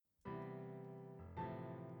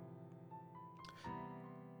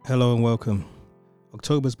Hello and welcome.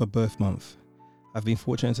 October's my birth month. I've been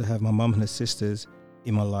fortunate to have my mum and her sisters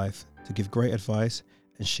in my life to give great advice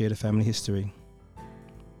and share the family history.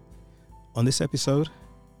 On this episode,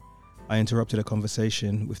 I interrupted a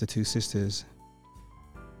conversation with the two sisters.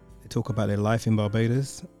 They talk about their life in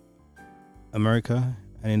Barbados, America,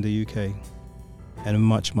 and in the UK, and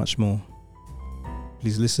much, much more.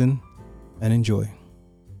 Please listen and enjoy.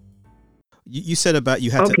 You said about you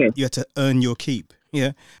had to earn your keep.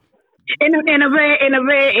 Yeah. In a way,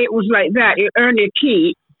 it was like that. You earn your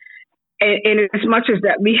keep, in as much as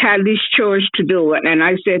that we had these chores to do. And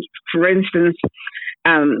I said, for instance,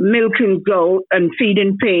 milking goat and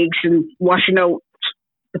feeding pigs and washing out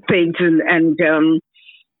the pigs and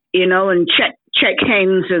check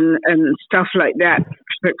hens and stuff like that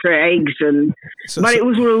for eggs but it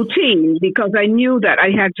was routine because I knew that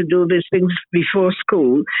I had to do these things before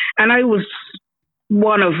school, and I was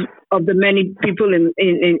one of the many people in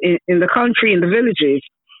the country, in the villages,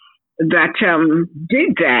 that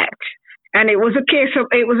did that. And it was a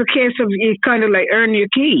case of you kind of like earn your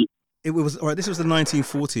keep. It was all right. This was the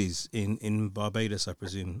 1940s in Barbados, I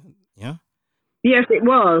presume. Yeah. Yes, it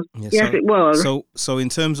was. Yeah, yes, it was. So in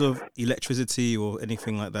terms of electricity or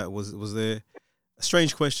anything like that, was there a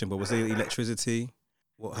strange question? But was there electricity?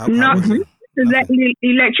 How was it?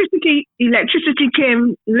 Electricity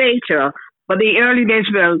came later. But the early days,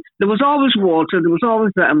 well, there was always water. There was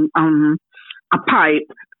always a pipe.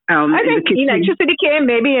 I think electricity came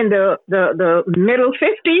maybe in the middle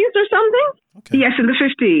 50s or something. Okay. Yes, in the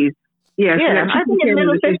 50s. Yes, yeah, I think in the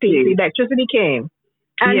middle 50s, electricity came.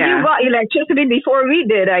 And you got electricity before we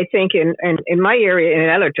did, I think, in my area in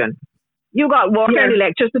Ellerton. You got water and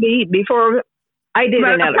electricity before I did in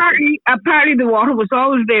Ellerton. Apparently the water was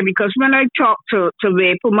always there, because when I talked to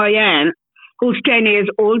Rachel, my aunt, who's 10 years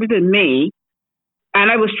older than me, and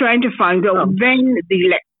I was trying to find out when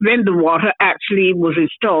the water actually was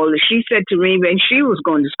installed. She said to me when she was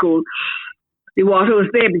going to school, the water was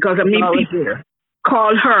there, because people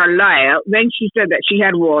called her a liar. When she said that she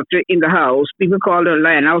had water in the house, people called her a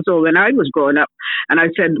liar. And also when I was growing up and I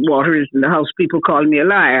said water is in the house, people called me a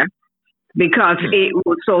liar, because it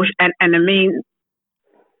was so, and I mean,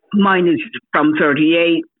 mine is from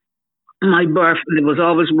 38. My birth, there was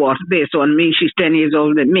always water there. So on me, she's 10 years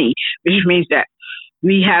older than me, which means that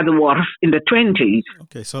we had the water in the 20s,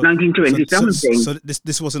 okay, so 1920 something. So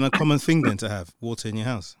this wasn't a common thing then to have water in your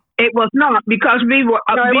house? It was not, because we were.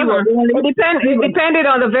 It depended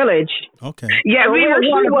on the village. Okay. Yeah, so where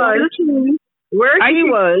she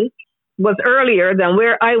was earlier than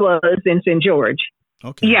where I was in St. George.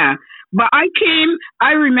 Okay. Yeah. But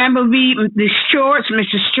I remember Mr. Shorts,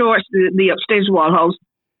 the upstairs wall house,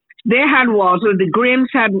 they had water. The Grahams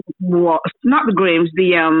had water, not the Grahams,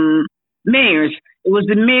 the Mayors. It was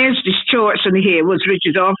the Mayors, the Shorts, and the Haywards,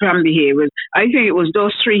 Richard, all family Haywards. I think it was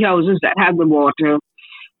those three houses that had the water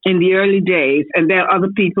in the early days, and then other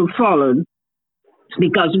people followed,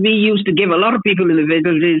 because we used to give a lot of people in the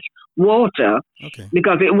villages water,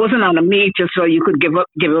 because it wasn't on a meter, so you could give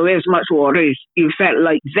away as much water as you felt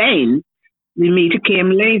like. Then the meter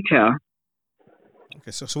came later.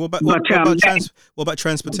 Okay, so what about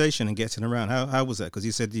transportation and getting around? How was that? Because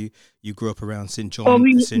you said you grew up around St.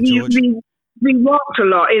 George. We walked a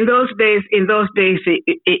lot in those days.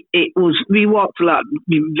 It was, we walked a lot.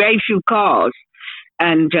 Very few cars,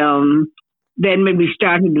 and then when we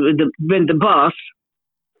started with the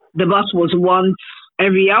bus was once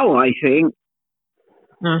every hour, I think.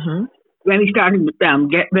 Mm-hmm. When we started with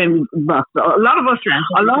bus, a lot of us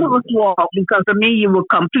walked, because for me, you would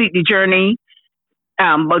complete the journey.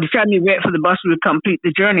 By the time you wait for the bus to complete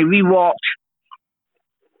the journey, we walked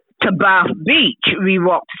to Bath Beach. We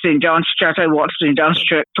walked to St. John's Church. I walked to St. John's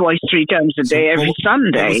Church 3 times a day, every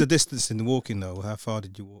Sunday. What was the distance in walking, though? How far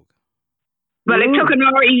did you walk? Well, it took an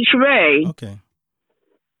hour each way. Okay.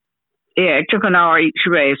 Yeah, it took an hour each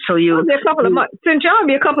way. So a couple of miles. St. John would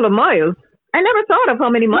be a couple of miles. I never thought of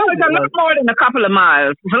how many miles. It's a lot more than a couple of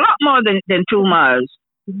miles. It's a lot more than 2 miles.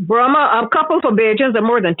 Brahma, a couple for Bajans are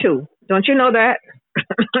more than 2. Don't you know that?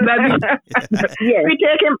 Yes.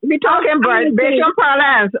 We talking Bajan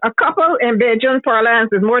parlance. A couple in Bajan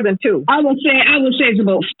parlance is more than 2. I would say it's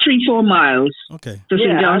about 3-4 miles. Okay. To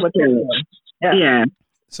St. John's Church. Yeah.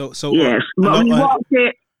 So yes, but we walked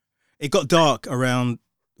it. It got dark around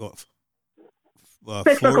what?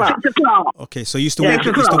 6 o'clock. 6 o'clock. Okay, so you used to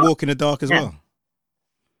walk in the dark as well.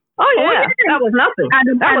 Oh yeah, that was nothing.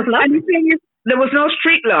 And the thing is, there was no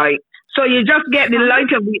street light, so you just get the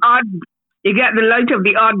light of the odd. You get the light of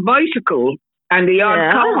the odd bicycle and the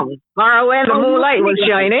odd car. Or when the moonlight was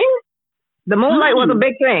shining, the moonlight was a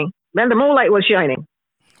big thing. Then the moonlight was shining.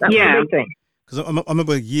 That was a big thing. Because I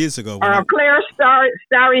remember years ago. Or a clear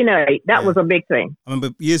starry night. That was a big thing. I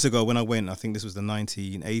remember years ago when I went, I think this was the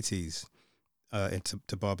 1980s,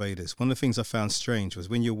 to Barbados. One of the things I found strange was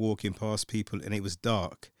when you're walking past people and it was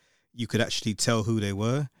dark, you could actually tell who they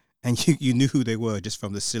were. And you knew who they were just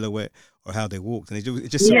from the silhouette or how they walked. And it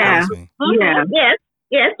just surprised me. Yeah.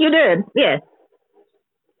 Yes, you did. Yes.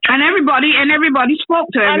 And everybody spoke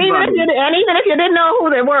to everybody. And even if you didn't know who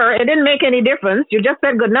they were, it didn't make any difference. You just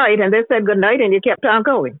said good night, and they said good night, and you kept on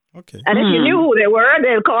going. Okay. And if you knew who they were,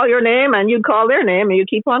 they'd call your name, and you'd call their name, and you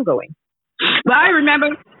keep on going. But I remember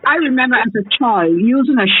as a child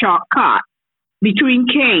using a shortcut between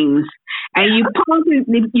Canes, and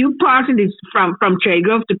you parted this from Cherry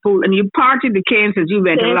Grove to Pool, and you parted the Canes as you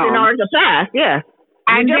went along. In order to pass, yes.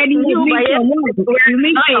 And then you meet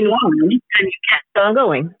someone, and you kept on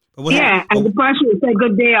going. Yeah, and the person would say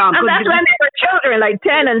good day. And that's when they were children, like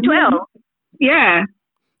 10 and 12. Yeah.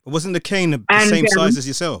 But wasn't the cane the same size as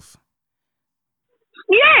yourself?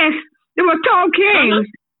 Yes, they were tall canes,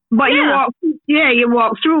 but you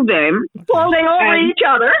walk through them, holding over each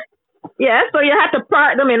other. Yeah, so you had to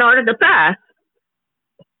part them in order to pass.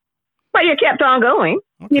 But you kept on going.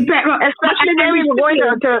 Okay. Especially when we were going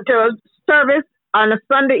to service on a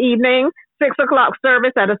Sunday evening, 6 o'clock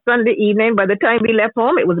service at a Sunday evening. By the time we left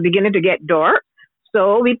home, it was beginning to get dark.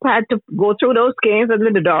 So we had to go through those canes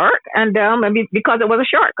in the dark, and because it was a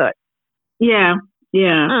shortcut. Yeah.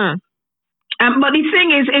 But the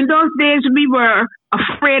thing is, in those days, we were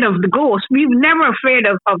afraid of the ghost. We were never afraid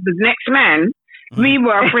of the next man. We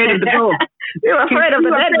were afraid of the ghost. You were afraid of the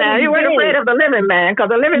dead man. You weren't afraid of the living man, because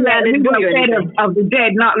the living man didn't do anything. We were afraid of the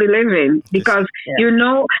dead, not the living, because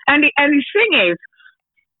and the thing is,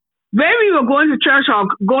 when we were going to church or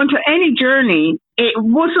going to any journey, it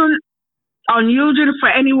wasn't unusual for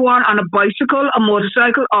anyone on a bicycle, a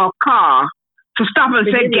motorcycle, or a car to stop and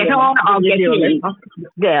say, get on or get in.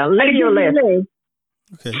 Yeah, let you live.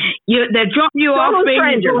 Okay. They drop you off. Total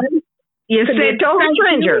stranger. You say total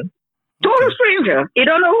stranger. Total stranger. You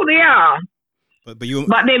don't know who they are. But they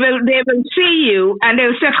will see you and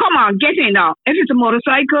they'll say, come on, get in now. If it's a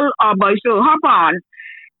motorcycle or bicycle, hop on.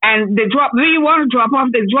 And they drop, where you want to drop off,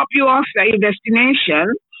 they drop you off at your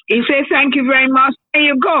destination. You say, thank you very much, and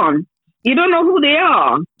you're gone. You don't know who they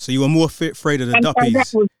are. So you were more afraid of the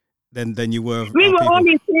duppies than you were. We were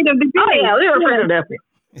only afraid of the duppies. Oh yeah, we were afraid of duppies.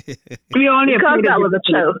 We only because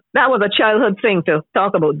that was a childhood thing to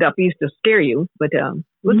talk about duppies to scare you, but it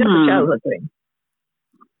was just a childhood thing.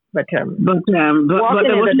 But walking in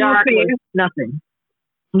the dark was nothing.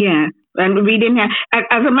 Yeah, and we didn't have.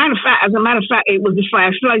 As a matter of fact, it was the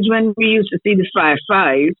fireflies when we used to see the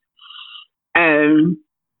fireflies.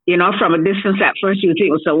 From a distance at first you think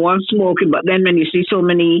it was someone smoking, but then when you see so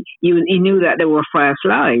many, you knew that there were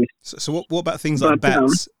fireflies. So what about things like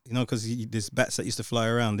bats? Because there's bats that used to fly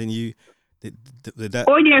around. Then you did that.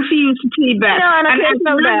 Oh yes, you used to see bats. And I didn't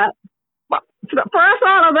know that. For us,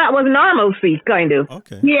 all of that was normalcy, kind of.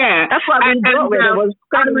 Okay. Yeah, that's why we grew up with it. Was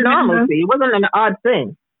kind of normalcy. It wasn't an odd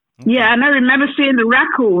thing. Okay. Yeah, and I remember seeing the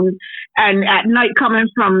raccoon and at night coming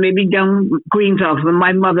from maybe down Greenshof with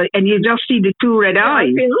my mother, and you just see the two red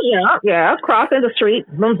eyes. Yeah, crossing the street.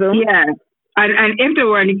 Boom, boom. Yeah, and if there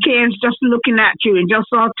were any canes just looking at you and just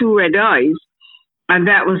saw two red eyes, and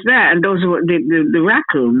that was that, and those were the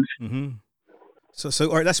raccoons. Mm-hmm. So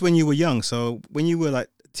all right, that's when you were young. So when you were like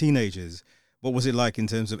teenagers, what was it like in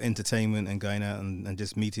terms of entertainment and going out and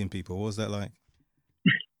just meeting people? What was that like?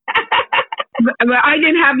 But I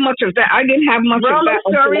didn't have much of that. I didn't have much of that.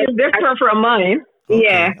 The story is different from mine. Okay.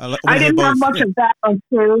 Yeah. I didn't have much of that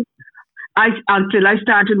until I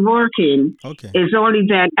started working. Okay. It's only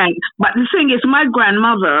that. But the thing is, my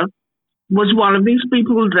grandmother was one of these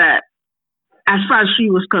people that, as far as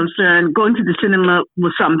she was concerned, going to the cinema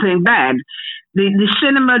was something bad. The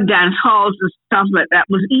cinema, dance halls, and stuff like that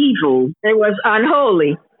was evil. It was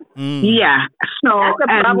unholy. Yeah. So that's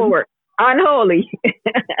the proper word. Unholy.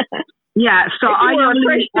 Yeah, so I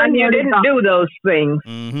didn't do those things.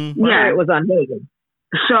 Mm-hmm. Yeah, it was unholy.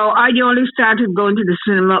 So I only started going to the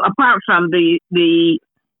cinema apart from the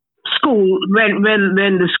school when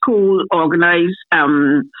the school organized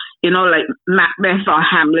like Macbeth or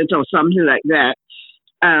Hamlet or something like that.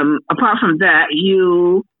 Apart from that,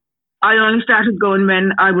 I only started going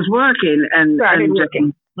when I was working and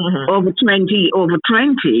working. over 20.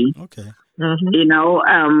 Okay.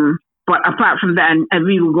 Mm-hmm. But apart from that, and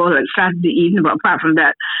we would go like Saturday evening, but apart from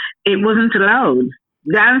that, it wasn't allowed.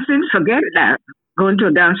 Dancing, forget that. Going to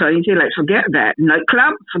a dance or anything, like, forget that.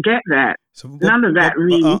 Nightclub, forget that. None of that,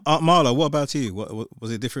 really. Aunt Marla, what about you? What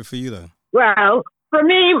was it different for you, though? Well, For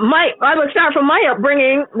me, I would start from my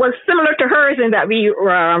upbringing was similar to hers in that we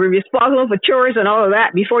were responsible for chores and all of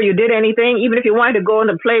that before you did anything. Even if you wanted to go and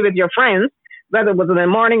play with your friends, whether it was in the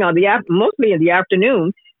morning or mostly in the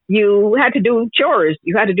afternoon, you had to do chores.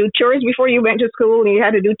 You had to do chores before you went to school, and you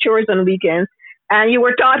had to do chores on the weekends. And you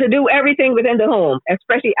were taught to do everything within the home,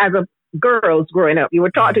 especially as a girls growing up. You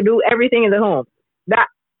were taught to do everything in the home. That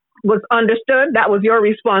was understood. That was your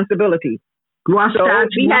responsibility. So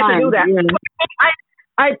we had to do that. Yeah.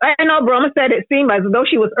 I know Brahma said it seemed as though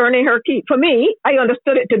she was earning her keep. For me, I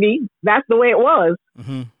understood it to be that's the way it was.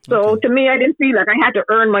 Mm-hmm. So to me, I didn't feel like I had to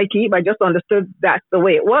earn my keep. I just understood that's the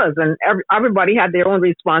way it was. And everybody had their own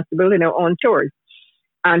responsibility and their own chores.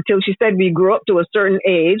 Until she said we grew up to a certain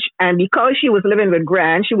age. And because she was living with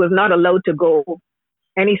Gran, she was not allowed to go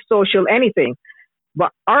any social anything.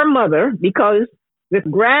 But our mother, because with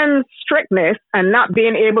Gran's strictness and not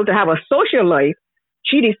being able to have a social life,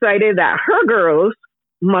 she decided that her girls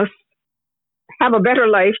must have a better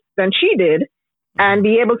life than she did and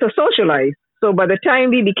be able to socialize. So by the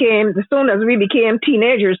time as soon as we became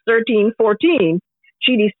teenagers, 13, 14,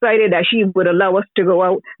 she decided that she would allow us to go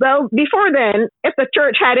out. Well, before then, if the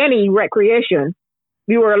church had any recreation,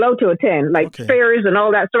 we were allowed to attend, like fairs and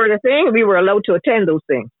all that sort of thing. We were allowed to attend those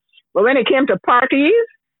things. But when it came to parties,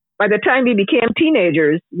 by the time we became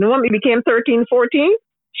teenagers, when we became 13, 14,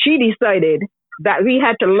 she decided that we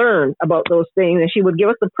had to learn about those things, and she would give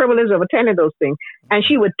us the privilege of attending those things, and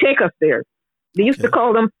she would take us there. They used to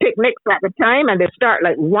call them picnics at the time, and they'd start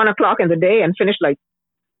like 1 o'clock in the day and finish like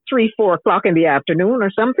 3, 4 o'clock in the afternoon or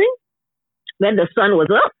something. Then the sun was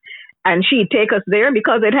up, and she'd take us there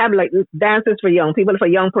because they'd have like dances for young people. If a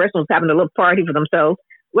young person was having a little party for themselves,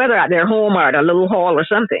 whether at their home or at a little hall or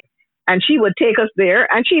something. And she would take us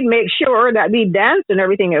there, and she'd make sure that we danced and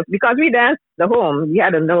everything else. Because we danced the home. We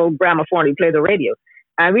had an old gramophone, we played the radio.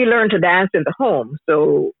 And we learned to dance in the home.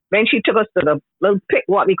 So when she took us to the little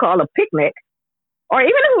what we call a picnic, or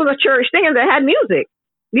even if it was a church thing and they had music,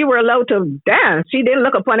 we were allowed to dance. She didn't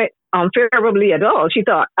look upon it unfavorably at all. She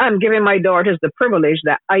thought, I'm giving my daughters the privilege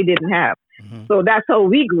that I didn't have. Mm-hmm. So that's how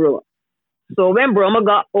we grew up. So when Brahma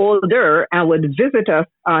got older and would visit us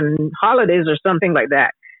on holidays or something like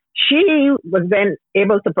that, she was then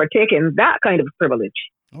able to partake in that kind of privilege.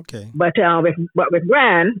 Okay. But with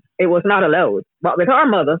Gran, it was not allowed. But with our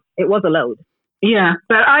mother, it was allowed. Yeah,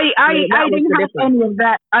 but I didn't have any of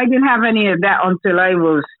that. I didn't have any of that until I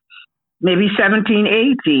was maybe 17,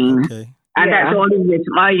 18. Okay. And that's only with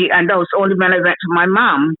and that was only when I went to my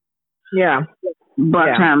mom. Yeah. But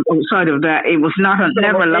outside of that, it was never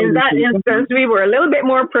allowed. In that instance, we were a little bit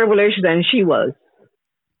more privileged than she was.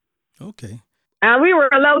 Okay. And we were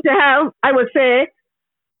allowed to have, I would say,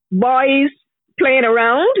 boys playing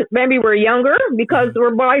around when we were younger, because there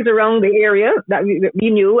were boys around the area that we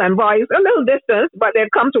knew, and boys a little distance, but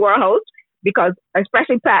they'd come to our house because,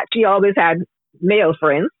 especially Pat, she always had male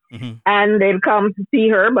friends, and they'd come to see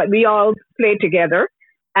her, but we all played together.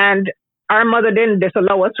 And our mother didn't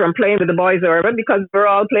disallow us from playing with the boys or whatever, because we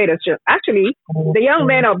all played as children. Actually, the young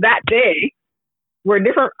men of that day were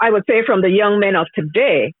different, I would say, from the young men of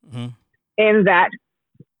today. In that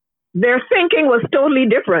their thinking was totally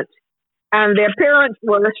different, and their parents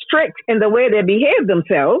were strict in the way they behaved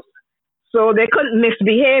themselves, so they couldn't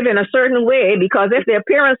misbehave in a certain way, because if their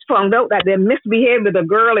parents found out that they misbehaved with a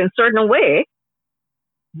girl in a certain way,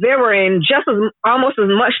 they were in almost as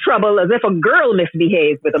much trouble as if a girl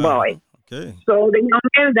misbehaved with a boy. Okay. So the young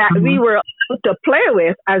men that we were allowed to play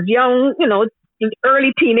with as young,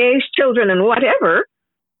 early teenage children and whatever,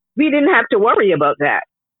 we didn't have to worry about that.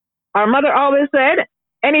 Our mother always said,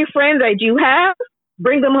 any friends that you have,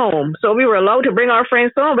 bring them home. So we were allowed to bring our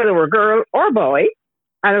friends home, whether they were girl or boy.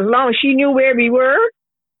 And as long as she knew where we were,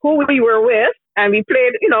 who we were with, and we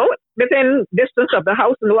played, within distance of the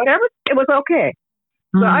house and whatever, it was okay.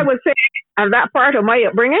 So I would say, and that part of my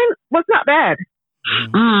upbringing was not bad.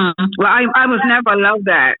 Well, I was never allowed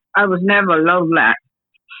that. I was never allowed that.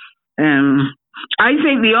 I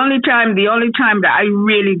think the only time that I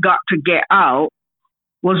really got to get out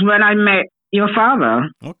was when I met your father.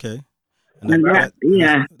 Okay.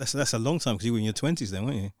 That's a long time, because you were in your 20s then,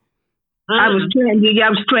 weren't you? I was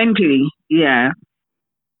 20, yeah.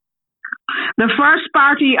 The first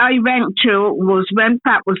party I went to was when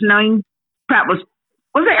Pat was 9.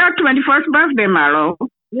 Was it her 21st birthday, Marlo?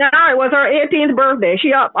 No, it was her 18th birthday.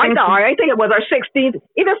 I think it was her 16th,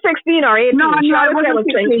 either 16 or 18. No, it wasn't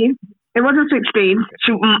 16. It wasn't 16.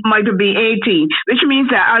 She might have been 18, which means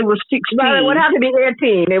that I was 16. Well, it would have to be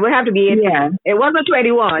 18. It would have to be 18. Yeah. It wasn't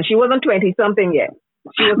 21. She wasn't 20-something yet.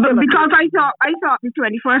 But because I thought the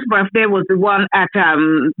 21st birthday was the one at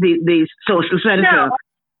the social center. No,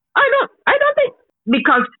 I don't think.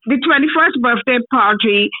 because the 21st birthday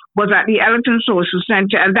party was at the Ellerton Social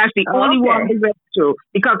Center, and that's the only one I went to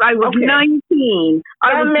because I was 19.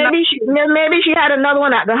 Maybe she had another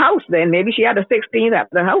one at the house then. Maybe she had a 16th at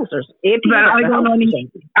the house or 18th. Well, I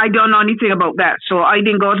don't know anything about that, so I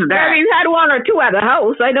didn't go to that. Maybe you had one or two at the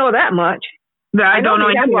house. I know that much. But I don't know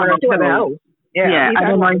anything about the house. Yeah, I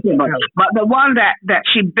don't know anything about it. But the one that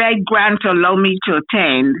she begged Grant to allow me to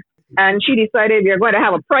attend, and she decided we are going to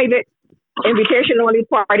have a private invitation-only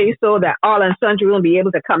party so that all and sundry will be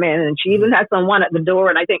able to come in. And she even had someone at the door,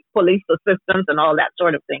 and I think police assistance and all that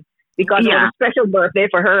sort of thing. Because it was a special birthday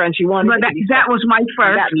for her, and she wanted. But that was my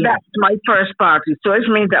first. That's my first party. So it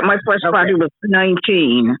means that my first party was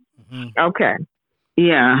 19. Mm-hmm. Okay.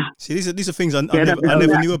 Yeah. See, these are things I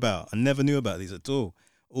never knew about. I never knew about these at all.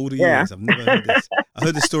 All the years, I've never heard this. I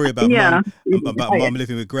heard the story about mum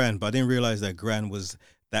living with Gran, but I didn't realize that Gran was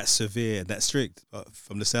that severe, that strict.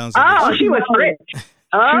 From the sounds of it. She was strict.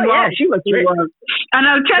 She was strict. And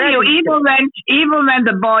I'll tell you, even when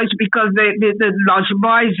the boys, because the large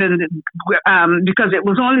boys and because it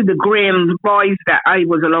was only the Graham boys that I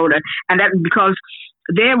was allowed, and that because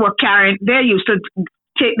they used to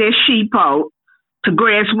take their sheep out to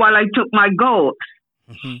graze while I took my goats.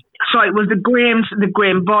 Mm-hmm. So it was the Graham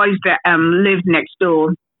boys that lived next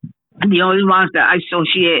door, the only ones that I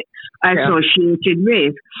associated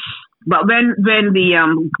with. But when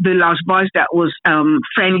the last boys that was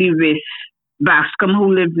friendly with Bascom,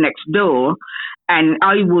 who lived next door, and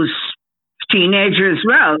I was teenager as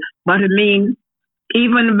well. But I mean,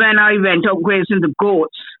 even when I went out grazing the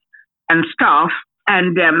goats and stuff,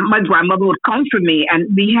 and my grandmother would come for me,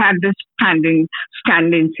 and we had this standing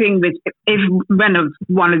thing with when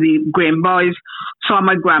one of the Graham boys saw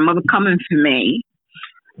my grandmother coming for me,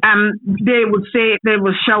 they would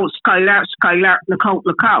shout, "Skylark, Skylark, look out,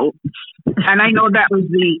 look out!" And I know that was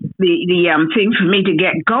the thing for me to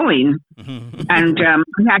get going. And I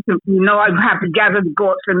had to gather the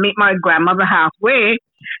goats and meet my grandmother halfway.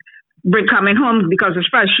 Coming home, because as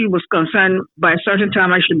far as she was concerned, by a certain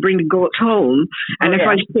time I should bring the goats home. And if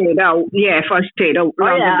I stayed out, as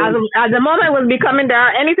the moment was becoming there,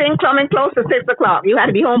 anything coming close to 6 o'clock, you had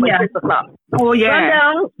to be home by 6 o'clock. Oh yeah,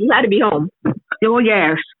 sundown, you had to be home. Oh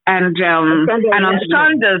yes, and on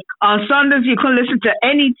Sundays you couldn't listen to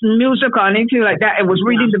any music or anything like that. It was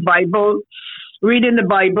reading the Bible, and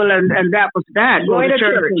that was that. Going to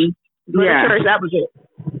church. Go to church, that was it.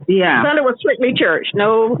 Yeah. Sunday was strictly church.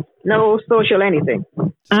 No social anything.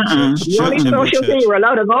 The only social thing you were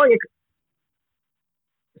allowed to go,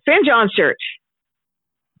 St. John's Church.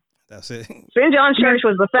 That's it. St. John's Church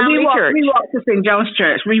was the family church. We walked to St. John's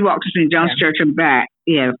Church. We walked to St. John's Church and back.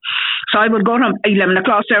 Yeah. So I would go to 11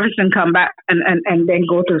 o'clock service and come back and then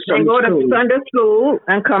go to Sunday school. To Sunday school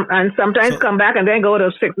and sometimes come back and then go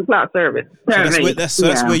to 6 o'clock service. So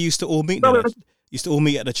that's where you used to all meet. Used to all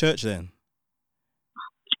meet at the church then.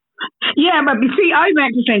 Yeah, but you see, I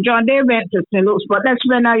went to St. John, they went to St. Luke's, but that's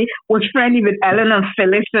when I was friendly with Ellen and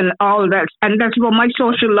Phyllis and all that. And that's what my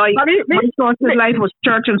social life was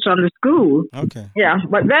church and Sunday school. Okay. Yeah,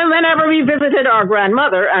 but then whenever we visited our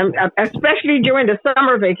grandmother, and especially during the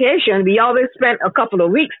summer vacation, we always spent a couple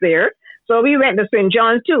of weeks there. So we went to St.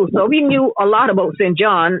 John too. So we knew a lot about St.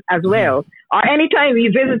 John as well. Or anytime we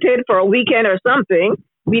visited for a weekend or something,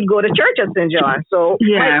 we'd go to church at St. John. So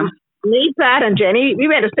yeah. Me, Pat, and Jenny, we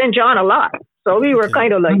went to St. John a lot. So we were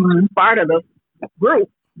kind of like part of the group.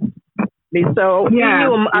 So we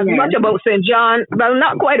knew as much about St. John, well,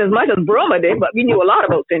 not quite as much as Broma did, but we knew a lot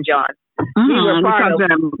about St. John. We were part of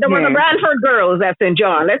there were the Branford girls at St.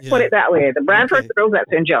 John. Let's put it that way. The Branford girls at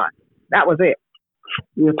St. John. That was it.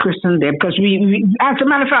 We were christened there because we, as a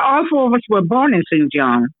matter of fact, all four of us were born in St.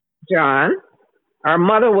 John. John. Our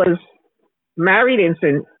mother was married in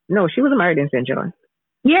she wasn't married in St. John.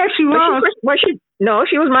 Yeah, she was. She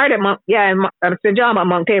was married at St. John at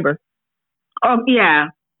Mount Tabor. Oh, yeah.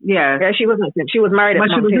 Yeah, she wasn't. She was married at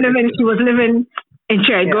Mount Tabor. She was living in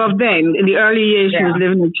Cherry Grove then. In the early years, she was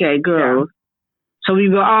living in Cherry Grove. Yeah. So we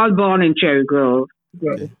were all born in Cherry Grove.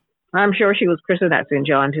 Okay. I'm sure she was christened at St.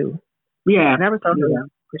 John too. Yeah. I never saw her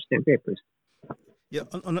Christian papers. Yeah,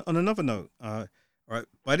 on another note, all right,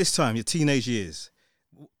 by this time, your teenage years,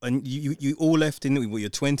 and you all left in your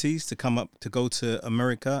 20s to come up to go to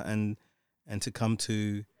America and to come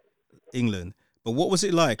to England. But what was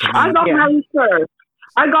it like? I got married first.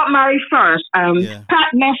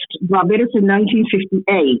 Pat left Barbados in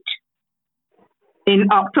 1958.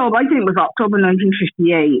 In October, I think it was October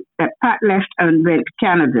 1958, that Pat left and went to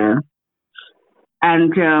Canada.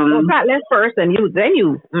 And Pat left first, and then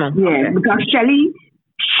you. Because Shelley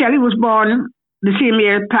was born the same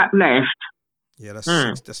year Pat left. Yeah,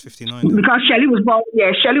 that's 59 then. Because Shelley was born.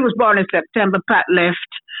 Yeah, Shelley was born in September. Pat left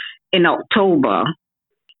in October.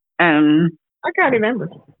 I can't remember.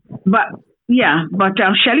 But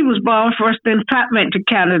Shelley was born first. Then Pat went to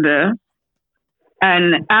Canada,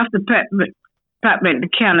 and after Pat went to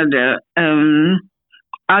Canada,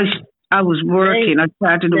 I was working. I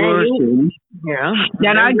started working.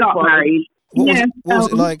 Then I got married. What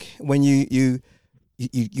was it like when you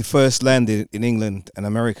first landed in England and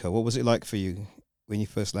America? What was it like for you when you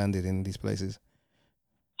first landed in these places?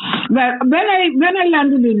 Well, when I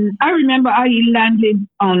landed I remember I landed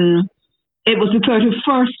on, it was the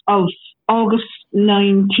 31st of August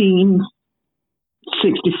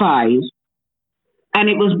 1965. And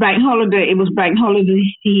it was bank holiday. It was bank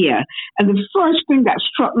holiday here. And the first thing that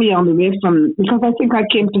struck me on the way because I think I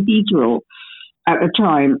came to Heathrow at the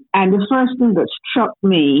time, and the first thing that struck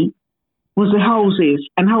me was the houses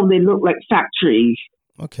and how they looked like factories.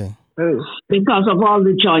 Okay. Because of all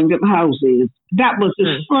the joined up houses. That was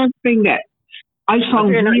the first thing that I found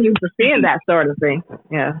really used to seeing that sort of thing.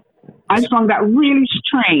 Yeah. I found that really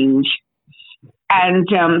strange. And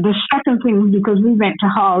the second thing, because we went to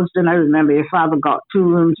Harlesden, I remember your father got 2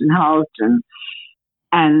 rooms in Harlesden.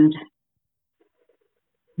 And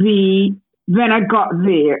when I got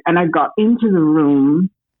there and I got into the room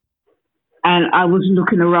and I was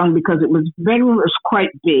looking around because the bedroom was quite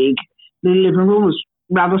big. The living room was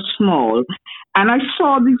rather small. And I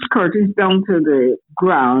saw these curtains down to the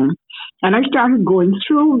ground, and I started going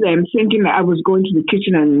through them thinking that I was going to the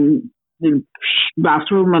kitchen and the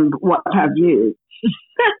bathroom and what have you.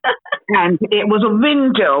 And it was a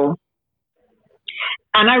window.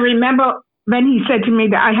 And I remember when he said to me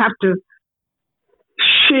that I have to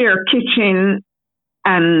share kitchen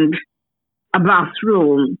and a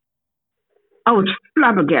bathroom, I was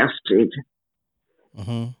flabbergasted.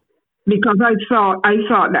 Mm-hmm. Because I thought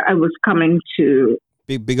that I was coming to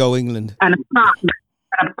big old England, an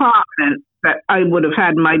apartment that I would have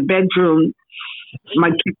had my bedroom, my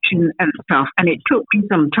kitchen and stuff. And it took me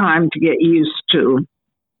some time to get used to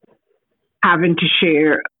having to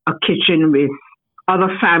share a kitchen with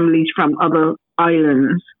other families from other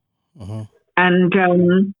islands, and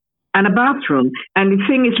a bathroom. And the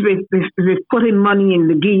thing is, with putting money in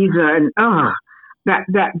the geyser and that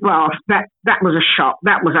bath, that was a shock.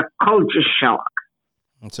 That was a culture shock.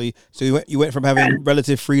 And so you went from having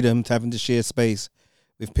relative freedom to having to share space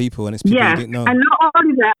with people, and it's people you didn't know. And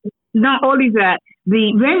not only that,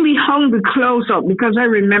 when we hung the clothes up, because I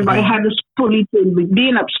remember I had this pulley thing with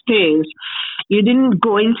being upstairs. You didn't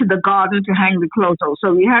go into the garden to hang the clothes out,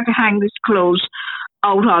 so we had to hang this clothes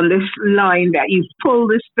out on this line that you pull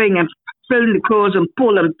this thing and fill the clothes and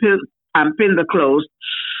pull and pin the clothes.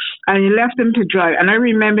 And you left them to dry. And I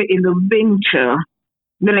remember in the winter,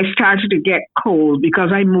 when it started to get cold,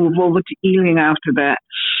 because I moved over to Ealing after that,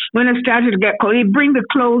 when it started to get cold, you bring the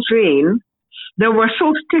clothes in. They were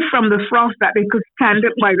so stiff from the frost that they could stand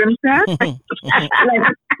up by themselves.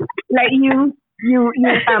 like you a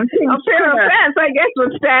pair of pants, I guess,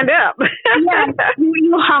 would stand up. Yeah,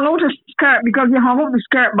 you hung out a skirt because you hung out the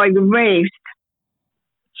skirt by the waist.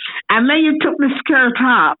 And then you took the skirt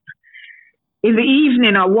up in the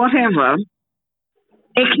evening or whatever,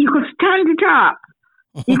 you could stand it up.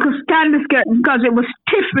 You could stand the skirt because it was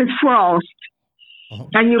stiff with frost,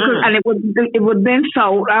 and you could, and it would then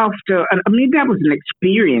thaw after. And I mean, that was an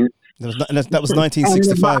experience. That was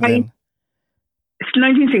 1965 then. It's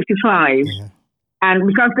 1965, and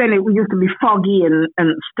because then it used to be foggy and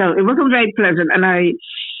stuff. It wasn't very pleasant,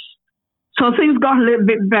 so things got a little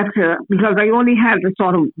bit better because I only had the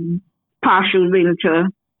sort of partial winter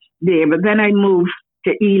there, but then I moved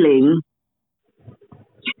to Ealing.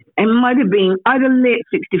 It might have been either late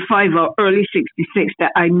 65 or early 66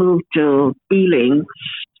 that I moved to Ealing,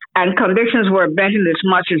 and conditions were better as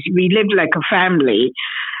much as we lived like a family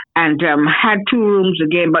and had 2 rooms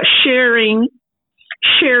again, but sharing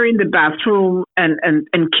the bathroom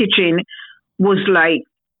and kitchen was like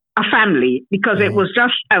a family because it was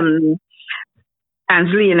just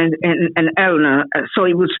Ansley and Eleanor, so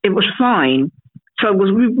it was fine. So it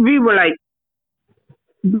was we were like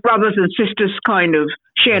brothers and sisters, kind of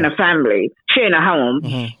sharing a family, sharing a home,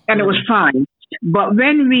 and it was fine. But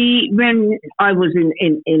when I was in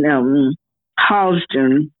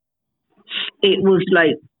Harlesden, it was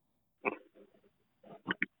like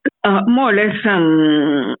more or less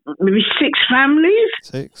maybe 6 families.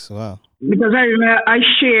 6, wow. Because I remember I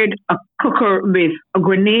shared a cooker with a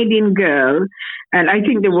Grenadian girl, and I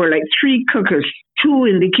think there were like 3 cookers, 2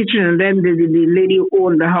 in the kitchen, and then the lady who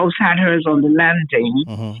owned the house had hers on the landing.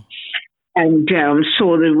 And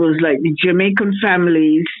so there was like the Jamaican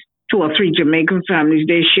families two or three Jamaican families.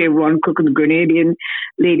 They share one cook and the Grenadian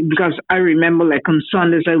lady, because I remember like on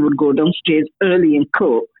Sundays I would go downstairs early and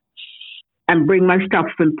cook and bring my stuff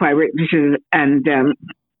in pirate dishes, and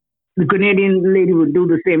the Grenadian lady would do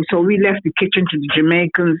the same. So we left the kitchen to the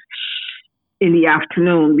Jamaicans in the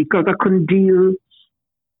afternoon because I couldn't deal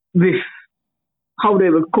with how they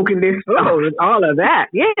were cooking this stuff. Oh, all of that,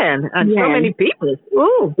 yeah, and so many people.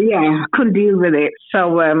 Ooh, yeah, I couldn't deal with it.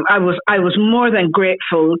 So I was more than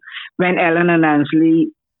grateful when Ellen and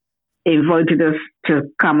Ansley invited us to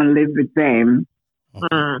come and live with them.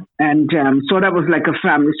 And so that was like a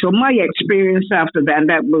family. So my experience after that,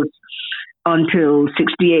 that was until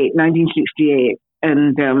 1968.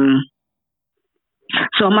 And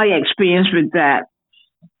so my experience with that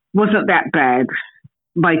wasn't that bad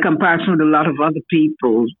by comparison with a lot of other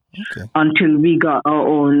people, until we got our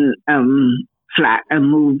own flat and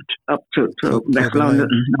moved up to West London.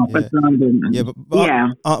 West London. Yeah, but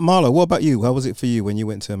Marla, what about you? How was it for you when you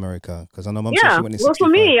went to America? Because I know Mum said she went in 65. Well, for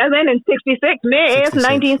me, I went in 66, May 8th,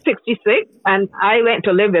 1966, and I went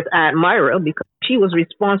to live with Aunt Myra because she was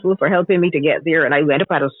responsible for helping me to get there, and I went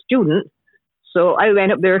up as a student. So I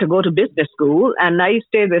went up there to go to business school, and I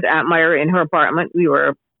stayed with Aunt Myra in her apartment. We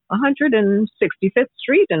were 165th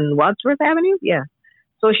Street and Wadsworth Avenue. Yeah.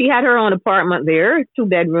 So she had her own apartment there, 2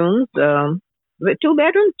 bedrooms. Was it 2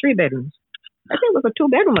 bedrooms, 3 bedrooms? I think it was a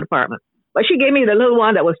 2-bedroom apartment. But she gave me the little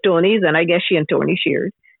one that was Tony's, and I guess she and Tony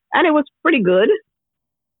shared. And it was pretty good.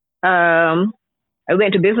 I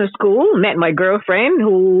went to business school, met my girlfriend,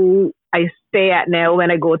 who I stay at now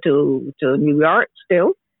when I go to New York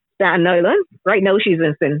still, Staten Island. Right now she's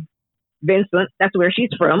in St. Vincent. That's where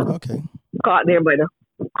she's from. Okay. Caught there by the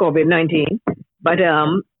COVID-19. But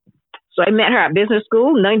so I met her at business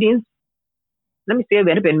school, I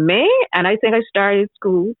went up in May, and I think I started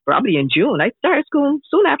school probably in June. I started school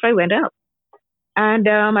soon after I went out. And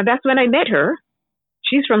that's when I met her.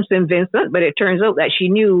 She's from St. Vincent, but it turns out that she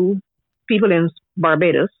knew people in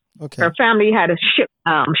Barbados. Okay. Her family had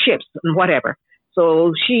ships and whatever.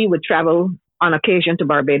 So she would travel on occasion to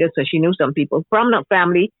Barbados, so she knew some people. Prominent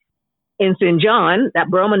family in St. John that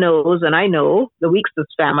Brahma knows, and I know, the Weeks'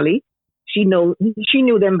 family. She knew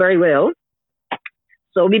them very well.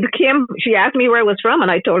 So she asked me where I was from,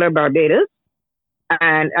 and I told her Barbados.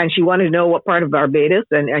 And she wanted to know what part of Barbados.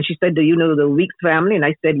 And she said, do you know the Weeks family? And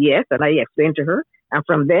I said, yes. And I explained to her. And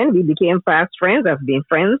from then, we became fast friends. I've been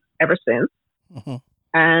friends ever since. Mm-hmm.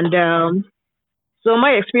 And so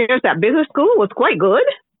my experience at business school was quite good.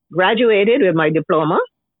 Graduated with my diploma.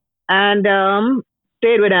 And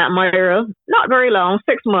stayed with Aunt Myra, not very long,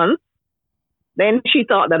 6 months. Then she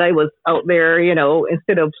thought that I was out there,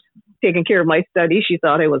 instead of taking care of my studies, she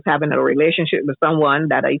thought I was having a relationship with someone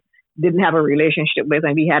that I didn't have a relationship with,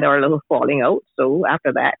 and we had our little falling out. So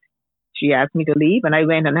after that, she asked me to leave, and I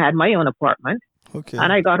went and had my own apartment. Okay.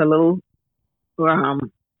 And I got a little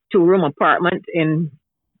 2-room apartment in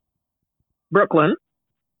Brooklyn.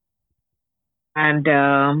 And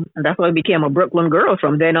that's why I became a Brooklyn girl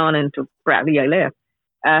from then on into practically I left.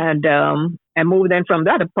 And moved then from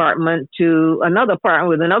that apartment to another apartment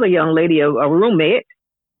with another young lady, a roommate,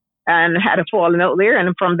 and had a falling out there.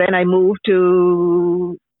 And from then I moved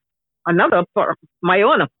to my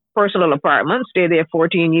own personal apartment, stayed there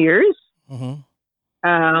 14 years.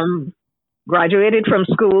 Mm-hmm. Graduated from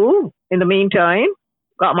school in the meantime,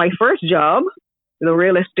 got my first job with a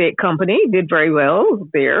real estate company, did very well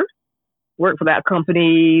there. Worked for that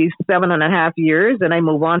company 7.5 years, and I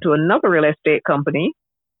moved on to another real estate company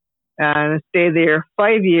and stayed there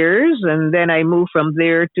 5 years. And then I moved from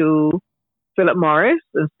there to Philip Morris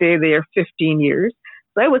and stayed there 15 years.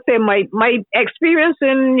 So I would say my experience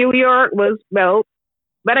in New York was, well,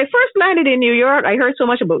 when I first landed in New York, I heard so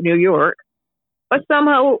much about New York, but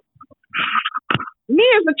somehow, me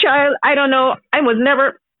as a child, I don't know,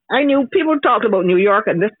 I knew people talked about New York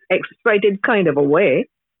in this excited kind of a way,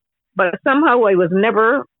 but somehow I was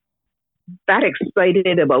never that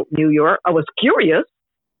excited about New York. I was curious,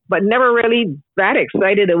 but never really that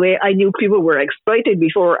excited the way I knew people were excited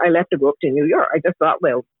before I left to go up to New York. I just thought,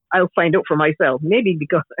 well, I'll find out for myself. Maybe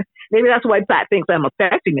that's why Pat thinks I'm a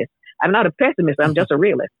pessimist. I'm not a pessimist. I'm just a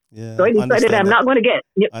realist. Yeah, so I decided I'm not going to get.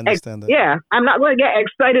 I'm not going to get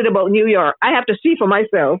excited about New York. I have to see for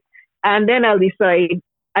myself, and then I'll decide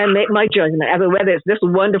and make my judgment as to whether it's this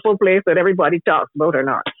wonderful place that everybody talks about or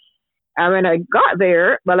not. And when I got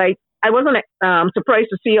there, I wasn't surprised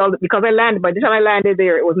to see because by the time I landed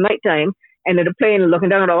there, it was nighttime, and in the plane looking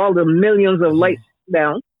down at all the millions of lights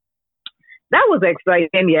down. That was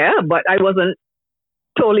exciting, yeah, but I wasn't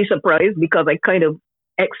totally surprised because I kind of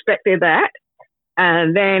expected that.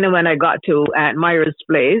 And then when I got to Aunt Myra's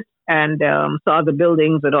place, and saw the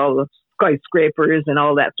buildings and all the skyscrapers and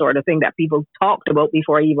all that sort of thing that people talked about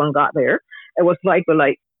before I even got there. It was like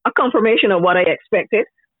a confirmation of what I expected.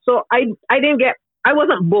 So I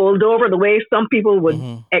wasn't bowled over the way some people would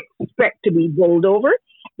expect to be bowled over,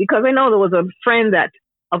 because I know there was a friend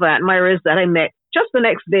of Aunt Myra's that I met just the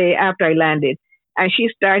next day after I landed. And she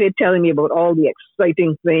started telling me about all the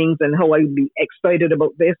exciting things and how I'd be excited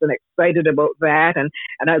about this and excited about that. And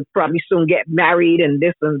I'd probably soon get married and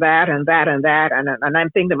this and that and that and that. And I'm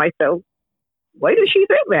thinking to myself, why does she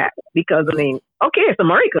think that? Because, I mean, okay, it's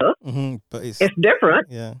America. But it's different.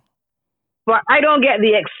 Yeah. But I don't get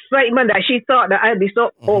the excitement that she thought that I'd be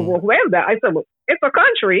so overwhelmed that. I said, well, it's a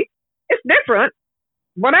country. It's different.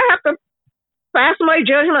 But I have to pass my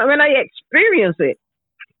judgment when I experience it.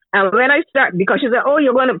 And when I start, because she said, oh,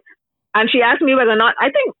 you're going to, and she asked me whether or not, I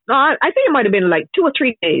think it might have been like 2 or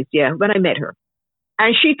 3 days, when I met her.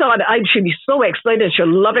 And she thought I should be so excited,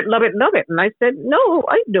 she'll love it, love it, love it. And I said, no,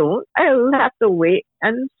 I don't. I'll have to wait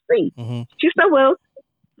and see. She said, well,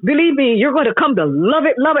 believe me, you're going to come to love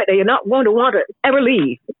it, and you're not going to want to ever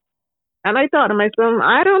leave. And I thought to myself,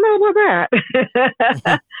 I don't know about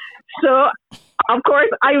that. So, of course,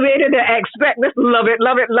 I waited to expect this love it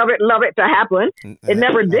to happen. It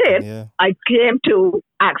never did. Yeah. I came to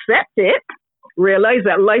accept it, realize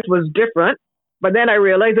that life was different, but then I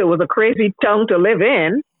realized it was a crazy town to live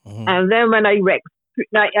in. And then when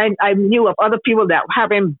I knew of other people that were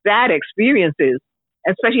having bad experiences,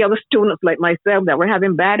 especially other students like myself that were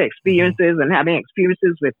having bad experiences and having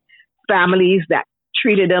experiences with families that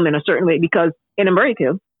treated them in a certain way. Because in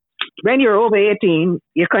America, when you're over 18,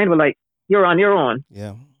 you're kind of like, you're on your own.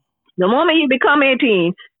 Yeah. The moment you become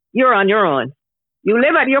 18, you're on your own. You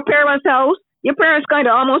live at your parents' house. Your parents kind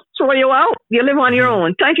of almost throw you out. You live on your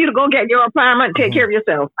own. Time for you to go get your apartment, take care of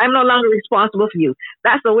yourself. I'm no longer responsible for you.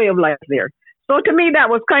 That's the way of life there. So to me, that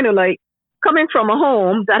was kind of like coming from a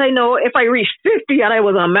home that I know if I reached 50 and I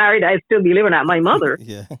was unmarried, I'd still be living at my mother.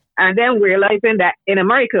 Yeah. And then realizing that in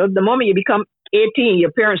America, the moment you become 18,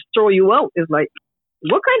 your parents throw you out. It's like,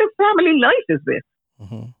 what kind of family life is this?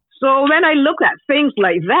 So when I look at things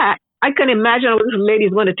like that, I can imagine this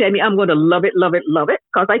lady's going to tell me I'm going to love it,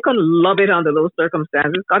 because I couldn't love it under those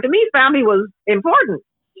circumstances. Because to me, family was important.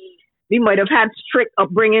 We might have had strict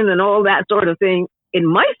upbringing and all that sort of thing in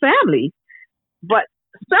my family, but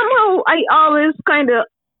somehow I always kind of,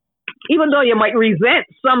 even though you might resent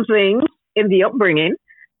some things in the upbringing,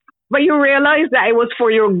 but you realize that it was for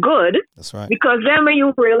your good. That's right. Because then when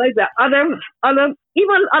you realize that other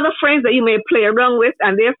friends that you may play around with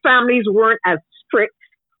and their families weren't as strict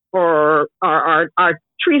or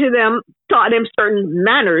treated them, taught them certain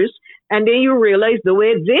manners, and then you realize the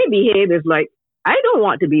way they behave is like, I don't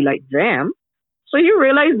want to be like them. So you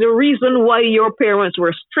realize the reason why your parents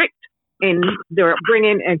were strict in their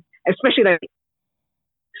upbringing, and especially like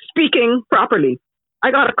speaking properly. I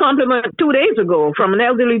got a compliment 2 days ago from an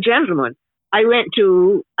elderly gentleman. I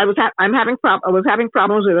was having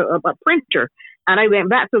problems with a printer, and I went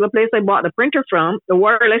back to the place I bought the printer from, the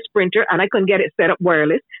wireless printer, and I couldn't get it set up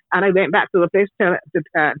wireless. And I went back to the place to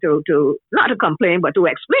not to complain, but to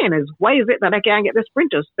explain why is it that I can't get this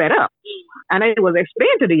printer set up? And I was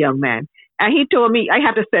explaining to the young man, and he told me I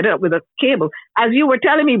have to set it up with a cable. As you were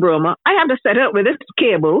telling me, Broma, I have to set it up with this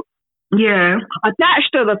cable,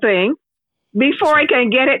 attached to the thing, before I can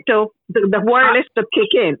get it to the wireless to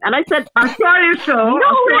kick in. And I said, I'm sorry, so.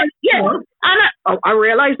 And I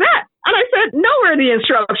realized that. And I said, nowhere the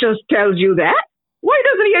instructions tells you that. Why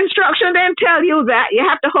doesn't the instruction then tell you that you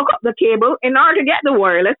have to hook up the cable in order to get the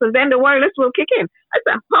wireless, and then the wireless will kick in? I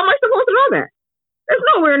said, how am I supposed to know that? There's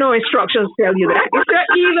nowhere no instructions tell you that. It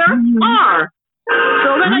said either or.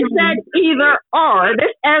 So when I said either or,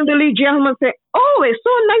 this elderly gentleman said, oh, it's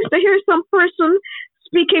so nice to hear some person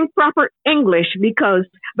speaking proper English, because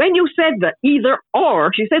when you said the either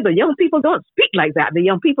or, she said the young people don't speak like that. The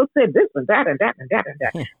young people said this and that and that and that and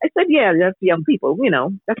that. I said, yeah, that's young people,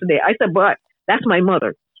 that's the day. I said, but that's my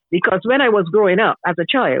mother, because when I was growing up as a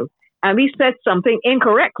child and we said something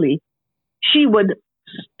incorrectly, she would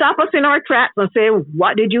stop us in our tracks and say,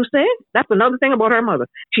 what did you say? That's another thing about her mother.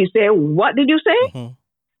 She said, what did you say?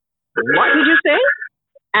 What did you say?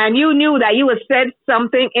 And you knew that you had said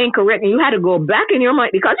something incorrect, and you had to go back in your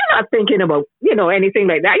mind, because you're not thinking about, anything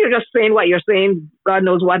like that. You're just saying what you're saying. God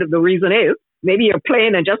knows what the reason is. Maybe you're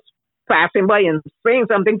playing and just passing by and saying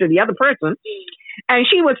something to the other person. And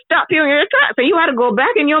she would stop you in your tracks. So you had to go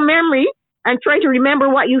back in your memory and try to remember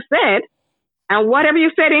what you said. And whatever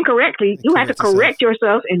you said incorrectly, you had to correct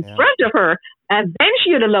yourself in front of her, and then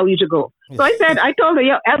she would allow you to go. So I told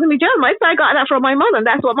the elderly gentleman, I got that from my mother, and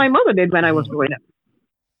that's what my mother did when I was growing up.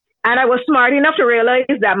 And I was smart enough to realize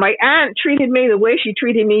that my aunt treated me the way she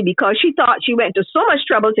treated me because she thought she went to so much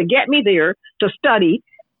trouble to get me there to study.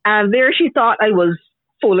 And there she thought I was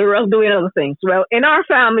fooling or else doing other things. Well, in our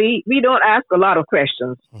family, we don't ask a lot of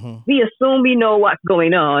questions. Mm-hmm. We assume we know what's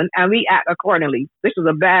going on and we act accordingly. This is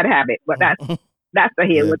a bad habit, but that's the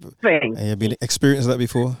Haywood thing. And you've been experienced that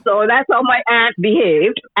before? So that's how my aunt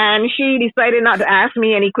behaved. And she decided not to ask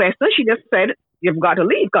me any questions. She just said, you've got to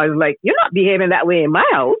leave. Because, like, you're not behaving that way in my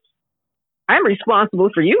house. I'm responsible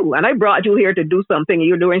for you. And I brought you here to do something and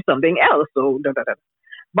you're doing something else. So,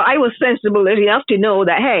 But I was sensible enough to know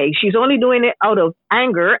that, hey, she's only doing it out of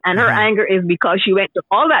anger. And her anger is because she went to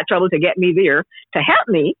all that trouble to get me there to help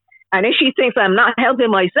me. And if she thinks I'm not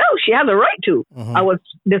helping myself, she has a right to. I was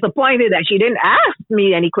disappointed that she didn't ask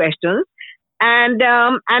me any questions. And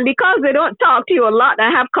because they don't talk to you a lot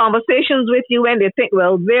and have conversations with you when they think,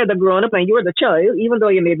 well, they're the grown-up and you're the child, even though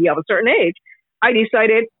you may be of a certain age, I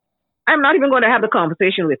decided I'm not even going to have the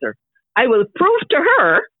conversation with her. I will prove to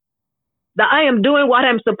her that I am doing what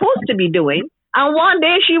I'm supposed to be doing. And one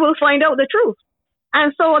day she will find out the truth.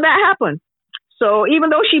 And so that happened. So even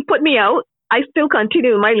though she put me out, I still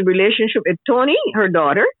continue my relationship with Tony, her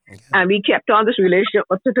daughter. And we kept on this relationship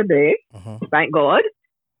up to today. Thank God.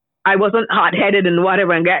 I wasn't hot-headed and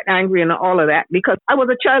whatever and get angry and all of that because I was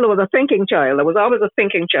a child. I was a thinking child. I was always a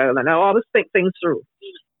thinking child. And I always think things through.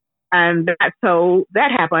 And that's how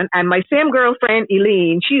that happened. And my same girlfriend,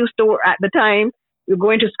 Eileen, she used to work at the time. We were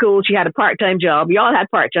going to school. She had a part-time job. We all had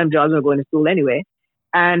part-time jobs when we were going to school anyway.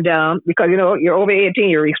 And because, you know, you're over 18,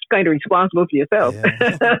 you're kind of responsible for yourself.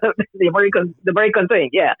 Yeah. the American thing,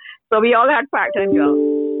 yeah. So we all had part-time jobs.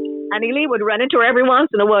 And Eileen would run into her every once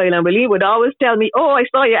in a while. And Eileen would always tell me, oh, I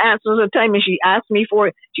saw your answers at the time. And she asked me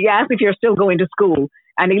if you're still going to school.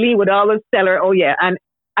 And Eileen would always tell her, oh, yeah. And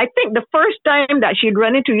I think the first time that she'd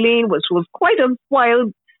run into Eileen was quite a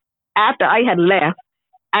while after I had left.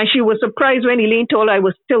 And she was surprised when Eileen told her I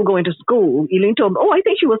was still going to school. Eileen told me, oh, I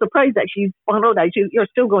think she was surprised that she found out that you're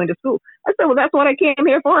still going to school. I said, well, that's what I came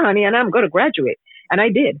here for, honey, and I'm going to graduate. And I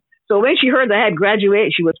did. So when she heard that I had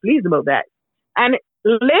graduated, she was pleased about that. And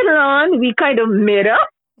later on, we kind of met up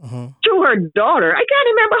through her daughter. I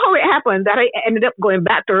can't remember how it happened that I ended up going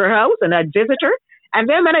back to her house and I'd visit her. And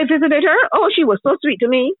then when I visited her, oh, she was so sweet to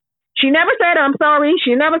me. She never said, I'm sorry.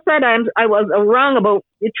 She never said I was wrong about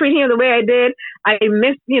treating you the way I did. I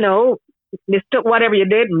mistook whatever you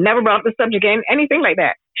did, never brought up the subject again, anything like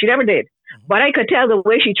that. She never did. But I could tell the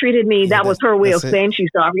way she treated me, that was her way of saying she's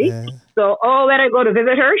sorry. Yeah. So, when I go to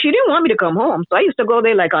visit her, she didn't want me to come home. So I used to go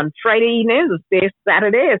there like on Friday evenings, stay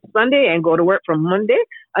Saturday, Sunday, and go to work from Monday.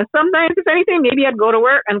 And sometimes, if anything, maybe I'd go to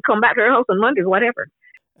work and come back to her house on Monday, whatever.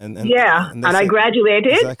 And I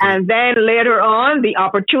graduated. Exactly. And then later on, the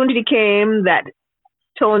opportunity came that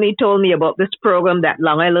Tony told me about this program that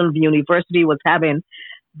Long Island University was having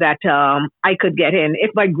that I could get in if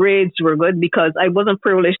my grades were good, because I wasn't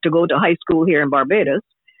privileged to go to high school here in Barbados.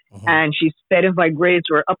 And she said if my grades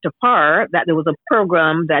were up to par, that there was a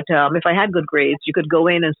program that if I had good grades, you could go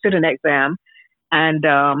in and sit an exam and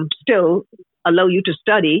still allow you to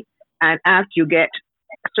study. And after you get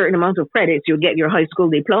a certain amount of credits, you'll get your high school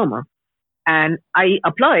diploma. And I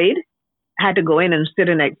applied, had to go in and sit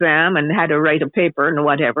an exam and had to write a paper and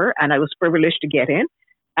whatever. And I was privileged to get in.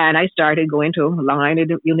 And I started going to Long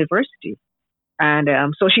Island University.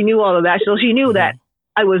 And so she knew all of that. So she knew that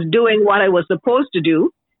I was doing what I was supposed to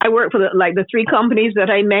do. I work for the three companies that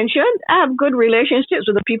I mentioned. I have good relationships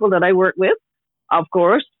with the people that I work with. Of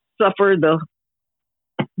course, suffered the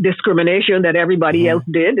discrimination that everybody else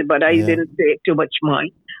did, but I didn't take too much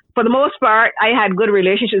mind. For the most part, I had good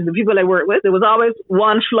relationships with the people I work with. There was always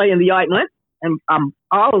one fly in the ointment, and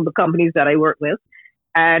all of the companies that I work with.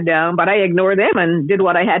 And but I ignored them and did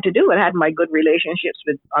what I had to do and had my good relationships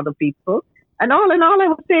with other people. And all in all, I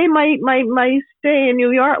would say my stay in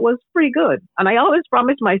New York was pretty good. And I always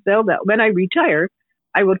promised myself that when I retired,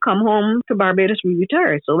 I would come home to Barbados and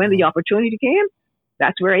retire. So when the opportunity came,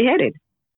 that's where I headed.